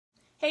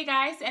Hey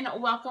guys, and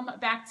welcome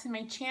back to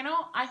my channel.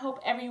 I hope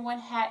everyone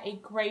had a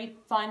great,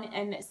 fun,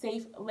 and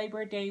safe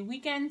Labor Day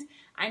weekend.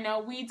 I know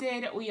we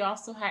did. We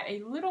also had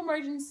a little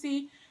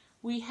emergency.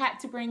 We had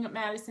to bring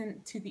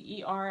Madison to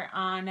the ER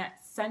on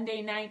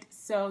Sunday night,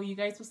 so you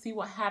guys will see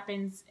what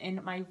happens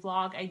in my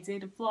vlog. I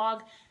did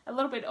vlog a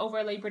little bit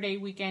over Labor Day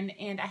weekend,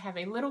 and I have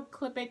a little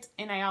clip it,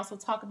 and I also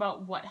talk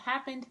about what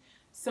happened.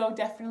 So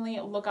definitely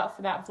look out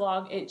for that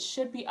vlog. It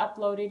should be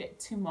uploaded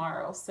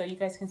tomorrow so you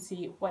guys can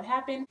see what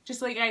happened. Just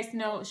to let you guys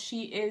know,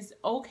 she is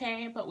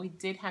okay, but we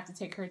did have to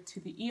take her to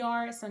the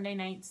ER Sunday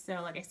night. So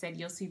like I said,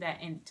 you'll see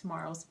that in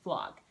tomorrow's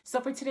vlog. So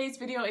for today's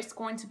video, it's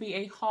going to be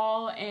a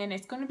haul, and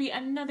it's going to be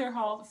another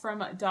haul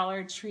from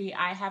Dollar Tree.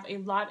 I have a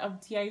lot of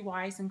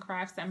DIYs and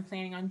crafts that I'm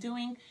planning on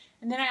doing.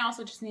 And then I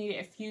also just needed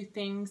a few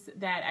things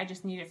that I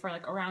just needed for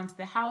like around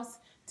the house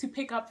to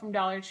pick up from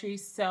Dollar Tree.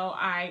 So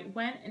I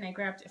went and I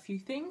grabbed a few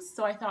things.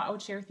 So I thought I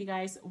would share with you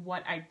guys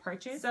what I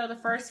purchased. So the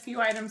first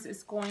few items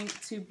is going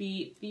to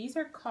be, these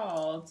are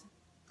called,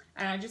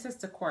 and it just says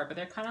decor, but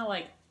they're kind of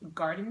like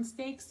garden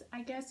stakes,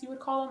 I guess you would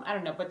call them. I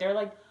don't know, but they're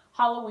like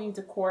Halloween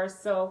decor.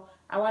 So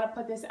I want to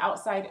put this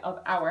outside of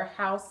our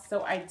house.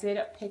 So I did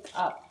pick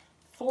up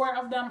 4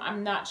 of them.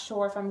 I'm not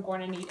sure if I'm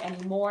going to need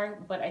any more,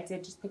 but I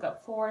did just pick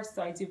up 4.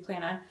 So I do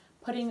plan on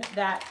putting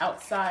that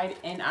outside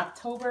in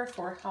October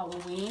for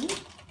Halloween.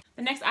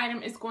 The next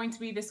item is going to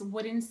be this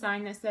wooden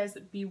sign that says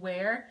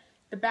beware.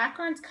 The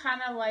background's kind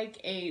of like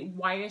a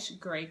whitish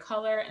gray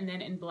color, and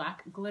then in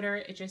black glitter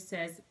it just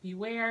says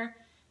beware.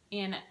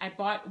 And I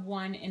bought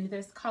one in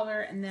this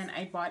color, and then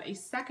I bought a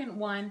second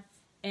one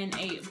in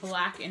a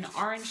black and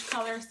orange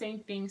color. Same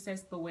thing,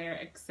 says beware,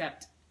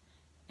 except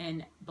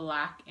in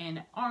black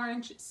and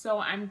orange. So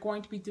I'm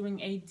going to be doing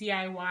a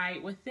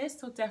DIY with this,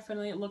 so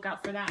definitely look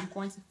out for that. I'm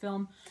going to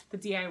film the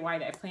DIY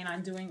that I plan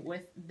on doing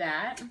with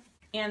that.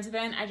 And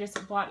then I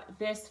just bought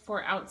this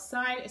for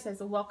outside. It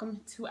says welcome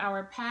to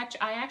our patch.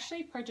 I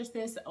actually purchased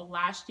this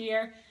last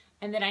year,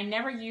 and then I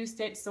never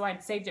used it, so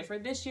I'd saved it for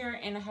this year,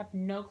 and I have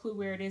no clue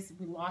where it is.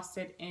 We lost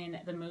it in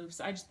the move,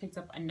 so I just picked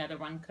up another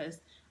one because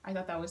I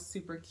thought that was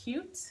super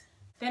cute.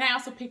 Then I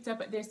also picked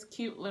up this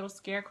cute little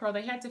scarecrow.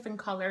 They had different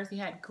colors. They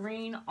had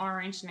green,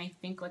 orange, and I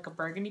think like a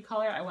burgundy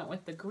color. I went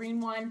with the green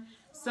one.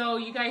 So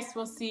you guys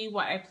will see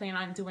what I plan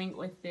on doing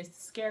with this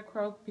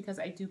scarecrow, because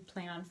I do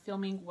plan on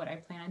filming what I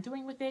plan on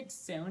doing with it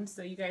soon.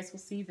 So you guys will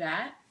see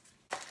that.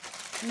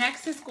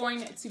 Next is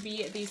going to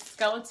be these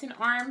skeleton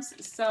arms.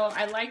 So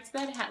I liked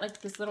that it had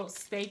like this little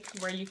stake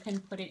where you can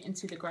put it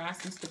into the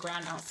grass, into the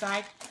ground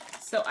outside.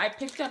 So I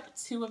picked up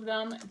 2 of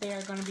them. They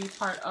are going to be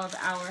part of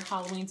our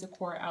Halloween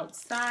decor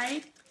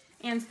outside.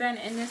 And then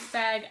in this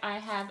bag, I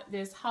have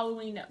this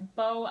Halloween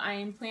bow. I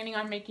am planning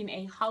on making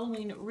a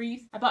Halloween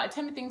wreath. I bought a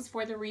ton of things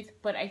for the wreath,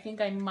 but I think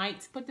I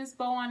might put this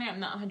bow on it. I'm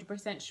not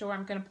 100% sure.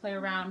 I'm going to play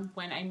around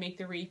when I make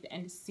the wreath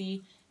and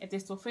see if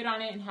this will fit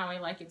on it and how I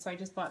like it. So I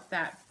just bought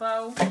that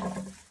bow.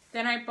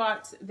 Then I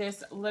bought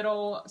this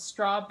little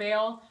straw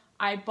bale.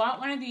 I bought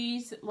one of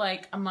these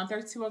like a month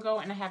or 2 ago,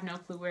 and I have no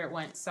clue where it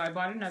went, so I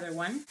bought another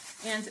one.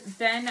 And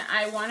then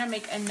I want to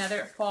make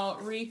another fall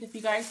wreath. If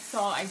you guys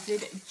saw, I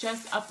did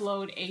just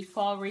upload a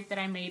fall wreath that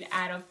I made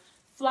out of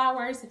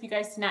flowers. If you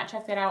guys did not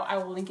check that out, I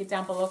will link it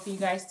down below for you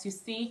guys to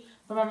see.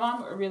 But my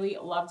mom really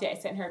loved it. I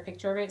sent her a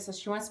picture of it, so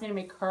she wants me to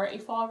make her a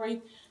fall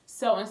wreath.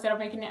 So instead of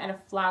making it out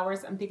of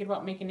flowers, I'm thinking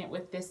about making it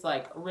with this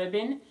like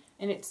ribbon.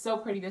 And it's so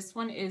pretty. This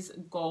one is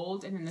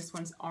gold, and then this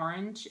one's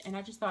orange. And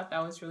I just thought that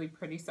was really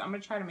pretty. So I'm going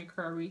to try to make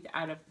her a wreath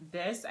out of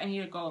this. I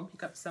need to go and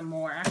pick up some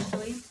more,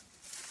 actually.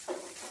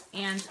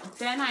 And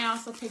then I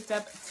also picked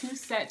up 2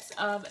 sets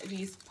of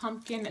these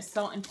pumpkin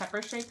salt and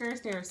pepper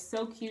shakers. They're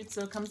so cute.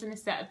 So it comes in a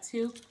set of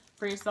 2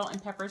 for your salt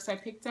and pepper. So I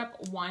picked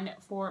up one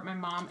for my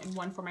mom and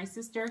one for my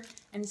sister.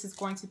 And this is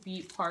going to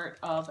be part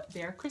of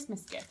their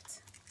Christmas gift.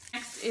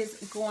 Next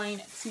is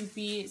going to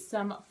be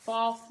some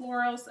fall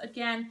florals.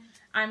 Again,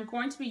 I'm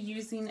going to be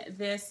using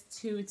this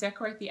to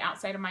decorate the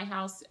outside of my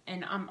house,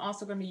 and I'm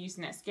also going to be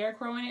using that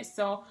scarecrow in it.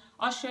 So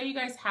I'll show you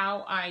guys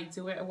how I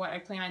do it or what I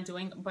plan on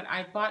doing. But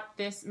I bought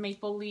this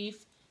maple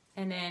leaf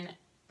and then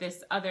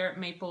this other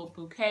maple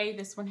bouquet.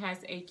 This one has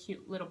a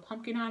cute little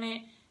pumpkin on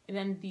it, and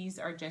then these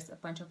are just a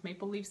bunch of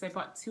maple leaves. I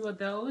bought 2 of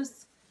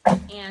those,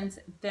 and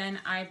then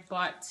I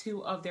bought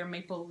 2 of their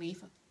maple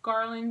leaf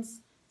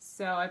garlands.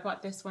 So I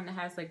bought this one that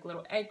has like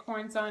little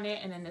acorns on it,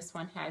 and then this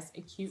one has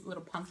a cute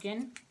little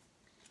pumpkin.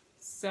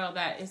 So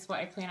that is what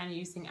I plan on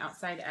using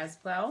outside as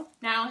well.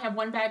 Now I have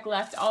 1 bag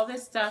left. All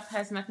this stuff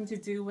has nothing to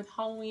do with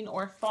Halloween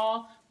or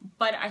fall,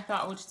 but I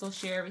thought I would still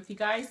share it with you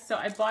guys. So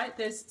I bought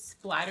this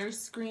splatter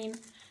screen.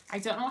 I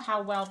don't know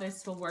how well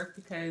this will work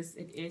because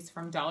it is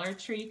from Dollar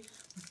Tree,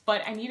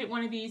 but I needed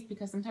one of these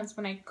because sometimes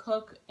when I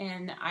cook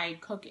and I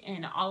cook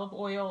in olive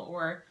oil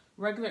or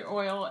regular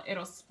oil,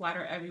 it'll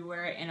splatter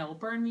everywhere and it'll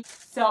burn me.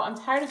 So I'm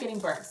tired of getting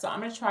burnt, so I'm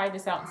going to try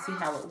this out and see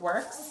how it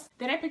works.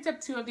 Then I picked up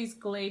 2 of these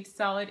Glade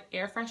solid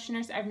air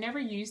fresheners. I've never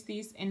used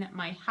these in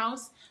my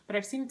house, but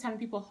I've seen a ton of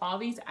people haul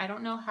these. I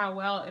don't know how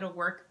well it'll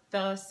work.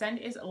 The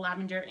scent is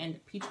lavender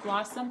and peach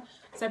blossom.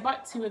 So I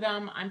bought 2 of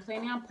them. I'm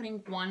planning on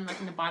putting one like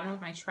in the bottom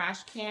of my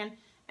trash can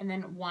and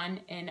then one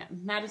in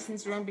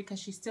Madison's room because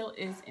she still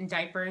is in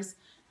diapers.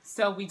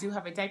 So we do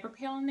have a diaper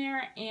pail in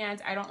there,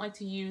 and I don't like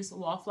to use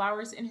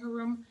wallflowers in her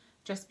room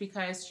just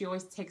because she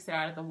always takes it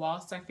out of the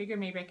wall. So I figured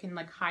maybe I can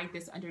like hide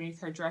this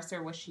underneath her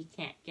dresser where she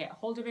can't get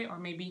hold of it, or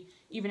maybe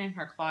even in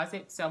her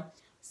closet. So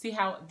see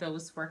how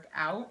those work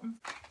out.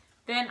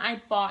 Then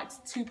I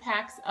bought 2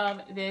 packs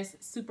of this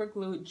super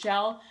glue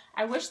gel.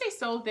 I wish they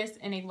sold this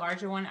in a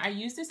larger one. I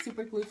use this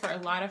super glue for a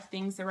lot of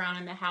things around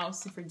in the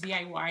house and for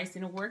DIYs,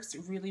 and it works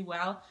really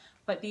well.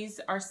 But these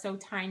are so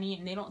tiny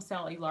and they don't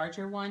sell a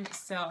larger one,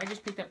 so I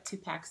just picked up 2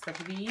 packs of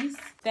these.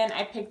 Then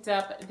I picked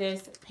up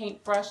this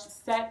paintbrush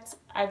set.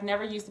 I've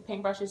never used the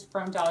paintbrushes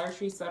from Dollar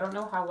Tree, so I don't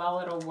know how well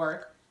it'll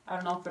work. I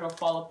don't know if it'll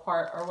fall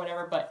apart or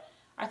whatever, but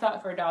I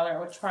thought for $1 I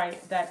would try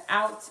that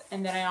out.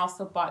 And then I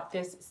also bought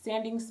this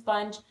sanding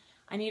sponge.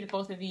 I needed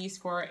both of these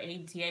for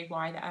a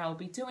DIY that I'll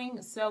be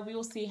doing, so we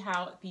will see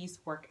how these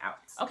work out.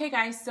 Okay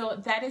guys,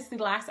 so that is the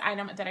last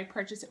item that I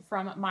purchased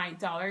from my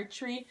Dollar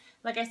Tree.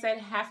 Like I said,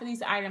 half of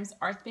these items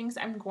are things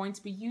I'm going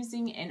to be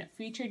using in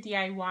future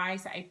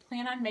DIYs that I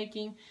plan on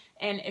making,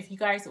 and if you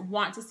guys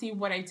want to see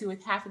what I do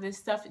with half of this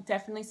stuff,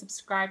 definitely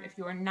subscribe if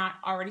you are not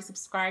already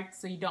subscribed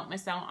so you don't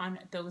miss out on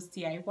those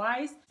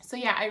DIYs. So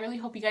yeah, I really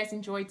hope you guys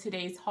enjoyed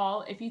today's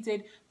haul. If you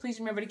did, please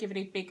remember to give it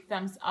a big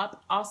thumbs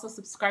up. Also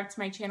subscribe to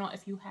my channel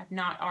if you have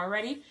not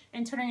already,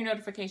 and turn on your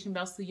notification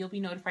bell so you'll be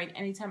notified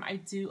anytime I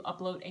do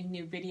upload a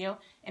new video.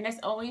 And as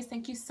always,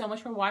 thank you so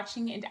much for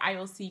watching, and I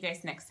will see you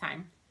guys next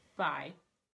time. Bye.